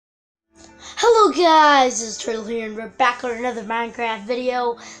Hello guys, this is Turtle here and we're back on another Minecraft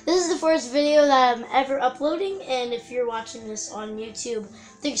video. This is the first video that I'm ever uploading, and if you're watching this on YouTube,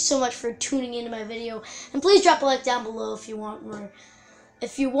 thanks so much for tuning into my video. And please drop a like down below if you want more.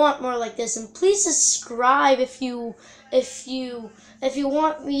 If you want more like this, and please subscribe if you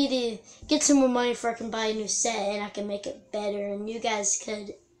want me to get some more money for I can buy a new set and I can make it better and you guys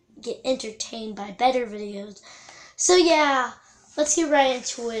could get entertained by better videos. So yeah, let's get right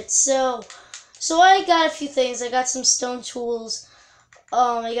into it. So I got a few things. I got some stone tools.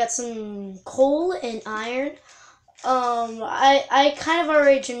 I got some coal and iron. I kind of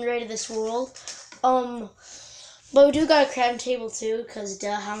already generated this world. But we do got a crafting table too, because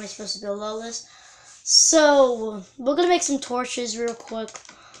duh, how am I supposed to build all this? So we're gonna make some torches real quick,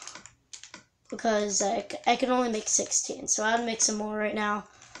 because I can only make 16, so I'll make some more right now.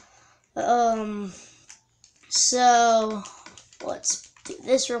 So let's do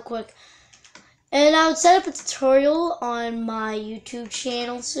this real quick. And I'll set up a tutorial on my YouTube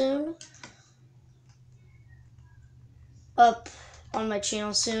channel soon. Up on my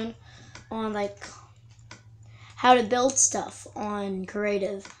channel soon. On like how to build stuff on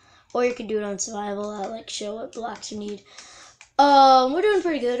creative. Or you can do it on survival. I'll like show what blocks you need. We're doing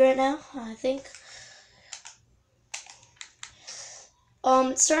pretty good right now, I think.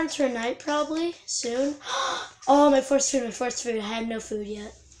 It's starting to turn night probably soon. Oh, my first food. I had no food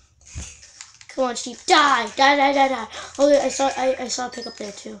yet. Come on, sheep, die! Oh, I saw a pick up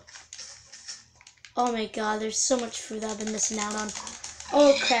there too. Oh my god, there's so much food that I've been missing out on.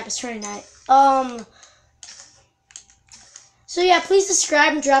 Oh crap, it's turning night. So yeah, please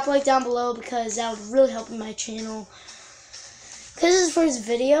subscribe and drop a like down below, because that would really help my channel. Cause this is the first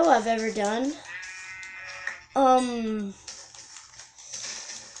video I've ever done.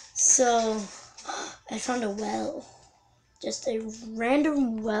 So I found a well. Just a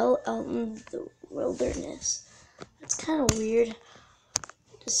random well out in the wilderness. It's kind of weird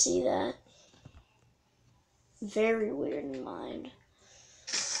to see that. Very weird in mind.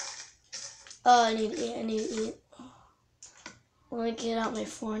 Oh, I need to eat. Let me get out my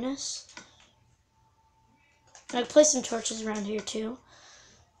furnace. I place some torches around here too.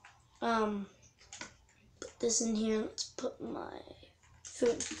 Put this in here. Let's put my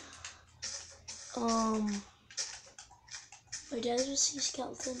food. Wait, did I just see a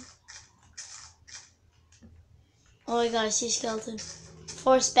skeleton? Oh my god, I see a skeleton.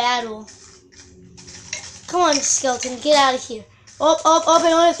 Forced battle. Come on, skeleton, get out of here. I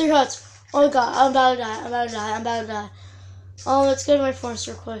only have 3 hearts. Oh my god, I'm about to die. Oh, let's go to my forest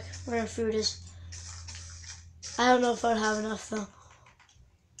real quick, where our food is. I don't know if I'd have enough though.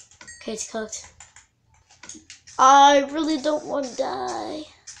 Okay, it's cooked. I really don't want to die.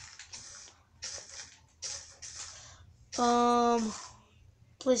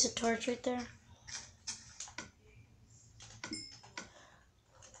 Place a torch right there.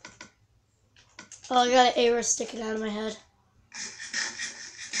 Oh, I got an arrow sticking out of my head.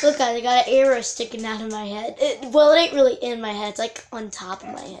 Look guys, I got an arrow sticking out of my head. Well, it ain't really in my head, it's like on top of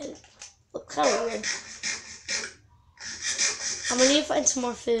my head. Look, kind of weird. I'm gonna need to find some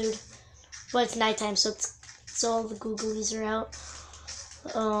more food. But it's nighttime, so all the googlies are out.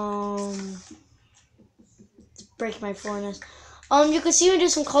 Break my furnace. You can see me do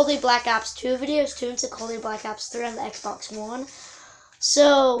some Call of Duty Black Ops 2 videos too, into Call of Duty Black Ops 3 on the Xbox One.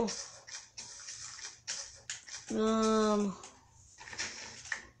 So, boom.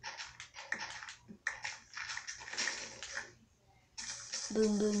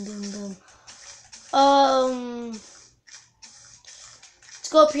 Let's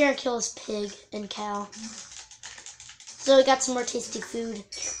go up here and kill this pig and cow. So we got some more tasty food.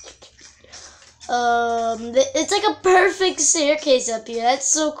 It's like a perfect staircase up here. That's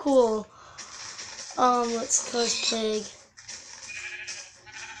so cool. Let's kill this pig.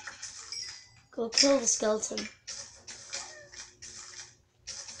 Go kill the skeleton.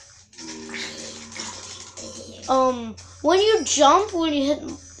 When you jump, when you hit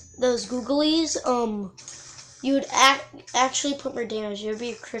those googlies, you would actually put more damage. It would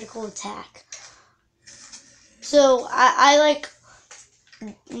be a critical attack. So I like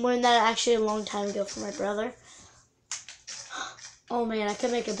learned that actually a long time ago from my brother. Oh man, I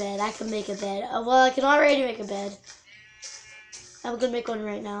can make a bed. Well, I can already make a bed. I'm gonna make one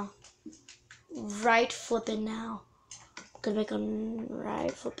right now. Right flipping now. I'm gonna make one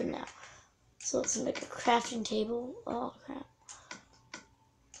right flipping now. So let's make a crafting table. Oh crap.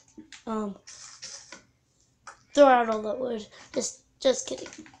 Throw out all that wood. Just kidding.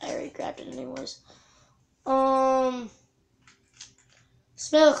 I already grabbed it anyways.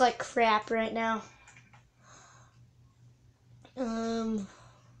 Smell look like crap right now.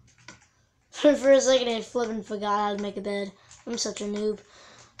 For a second, I flipping forgot how to make a bed. I'm such a noob.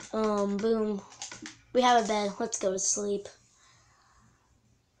 Boom. We have a bed. Let's go to sleep.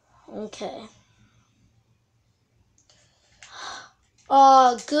 Okay.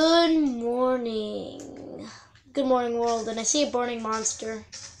 Good morning. Good morning, world. And I see a burning monster.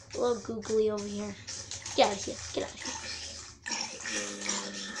 A little googly over here. Get out of here. Get out of here.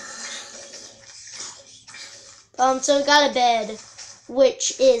 So we got a bed,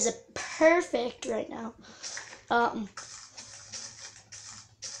 which is perfect right now.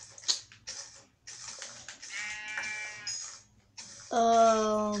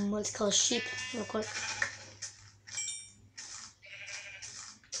 Let's call a sheep real quick.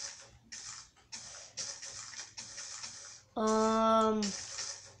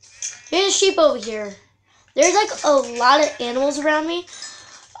 Here's a sheep over here. There's like a lot of animals around me.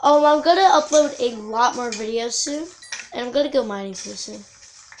 I'm gonna upload a lot more videos soon, and I'm gonna go mining pretty soon.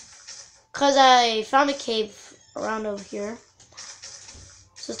 Cause I found a cave around over here.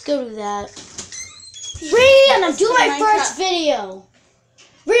 So let's go do that. Rian, I'm doing my first video.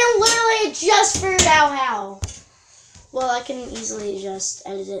 Rian literally just figured out how. Well, I can easily just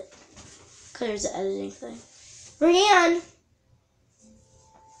edit it. Cause there's the editing thing. Rian!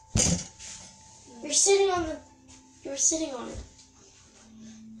 You're sitting on it.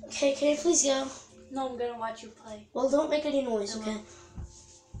 Okay, can I please go? No, I'm gonna watch you play. Well, don't make any noise, okay?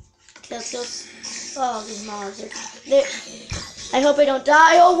 Okay, let's go. Oh, these mobs are there. I hope I don't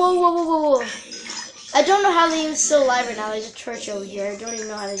die. Oh, whoa. I don't know how they're still alive right now. There's a church over here. I don't even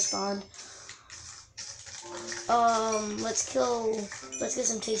know how they spawned. Let's get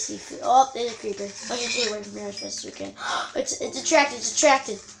some tasty food. Oh, there's a creeper. Let's just stay away from here as best as we can. It's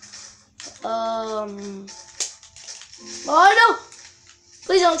attracted. Oh no!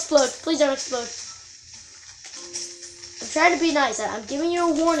 Please don't explode. I'm trying to be nice. I'm giving you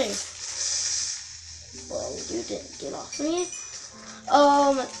a warning. Well, you didn't get off me.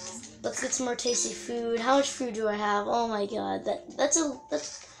 Let's get some more tasty food. How much food do I have? Oh my god, that's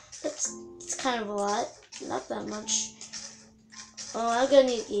kind of a lot. Not that much. Oh, I'm gonna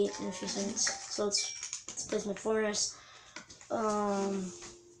need to eat in a few seconds. So let's place my furnace.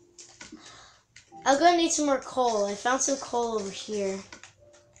 I'm gonna need some more coal. I found some coal over here.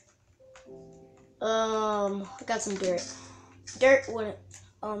 I got some dirt. Dirt wouldn't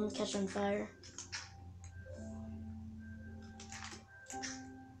catch on fire.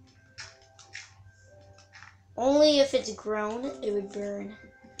 Only if it's grown, it would burn.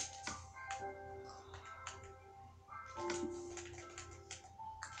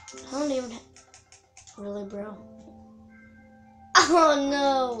 I don't even really, bro. Oh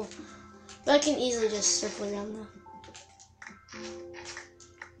no! But I can easily just circle around though.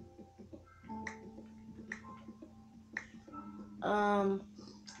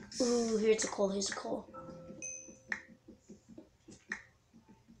 Ooh, here's a coal.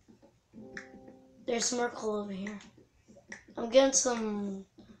 There's some more coal over here. I'm getting some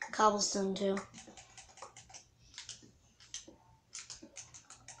cobblestone too.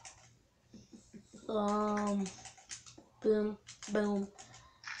 Boom.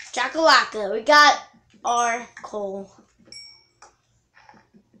 Chakalaka, we got our coal.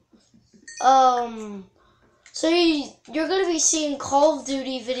 So you're going to be seeing Call of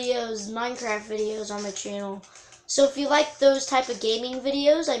Duty videos, Minecraft videos on my channel. So if you like those type of gaming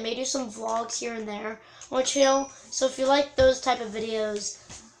videos, I may do some vlogs here and there on my channel. So if you like those type of videos,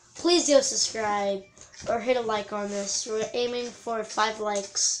 please go subscribe or hit a like on this. We're aiming for 5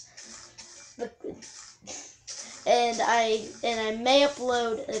 likes. And I may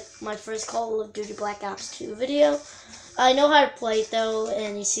upload my first Call of Duty Black Ops 2 video. I know how to play it though,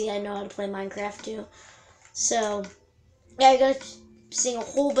 and you see I know how to play Minecraft too. So yeah, you're gonna be seeing a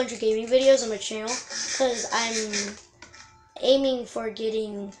whole bunch of gaming videos on my channel because I'm aiming for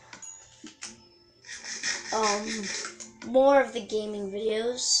getting more of the gaming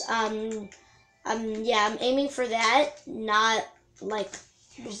videos. I'm aiming for that, not like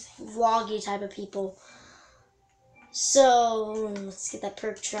vloggy type of people. So let's get that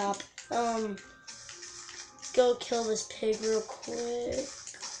perk drop. Go kill this pig real quick.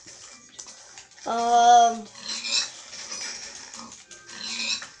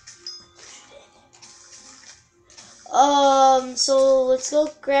 So let's go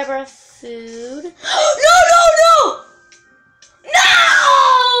grab our food.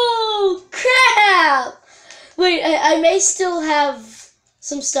 No! Crap! Wait, I may still have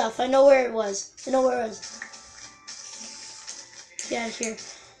some stuff. I know where it was. Get out of here.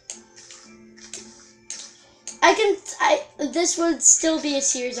 This would still be a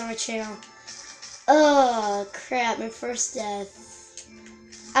series on my channel. Oh, crap, my first death.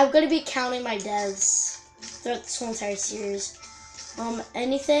 I'm gonna be counting my deaths throughout this whole entire series.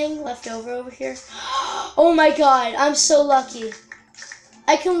 Anything left over here? Oh my god, I'm so lucky.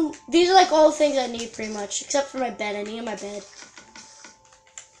 These are like all the things I need pretty much, except for my bed. I need my bed.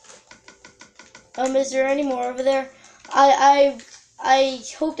 Is there any more over there? I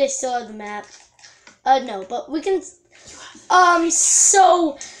hope they still have the map. No, but we can,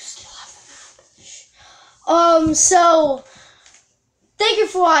 so, thank you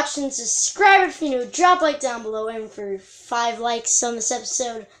for watching. Subscribe if you're new. Drop a like down below. Aim for 5 likes on this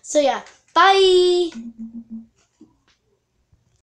episode. So yeah, bye!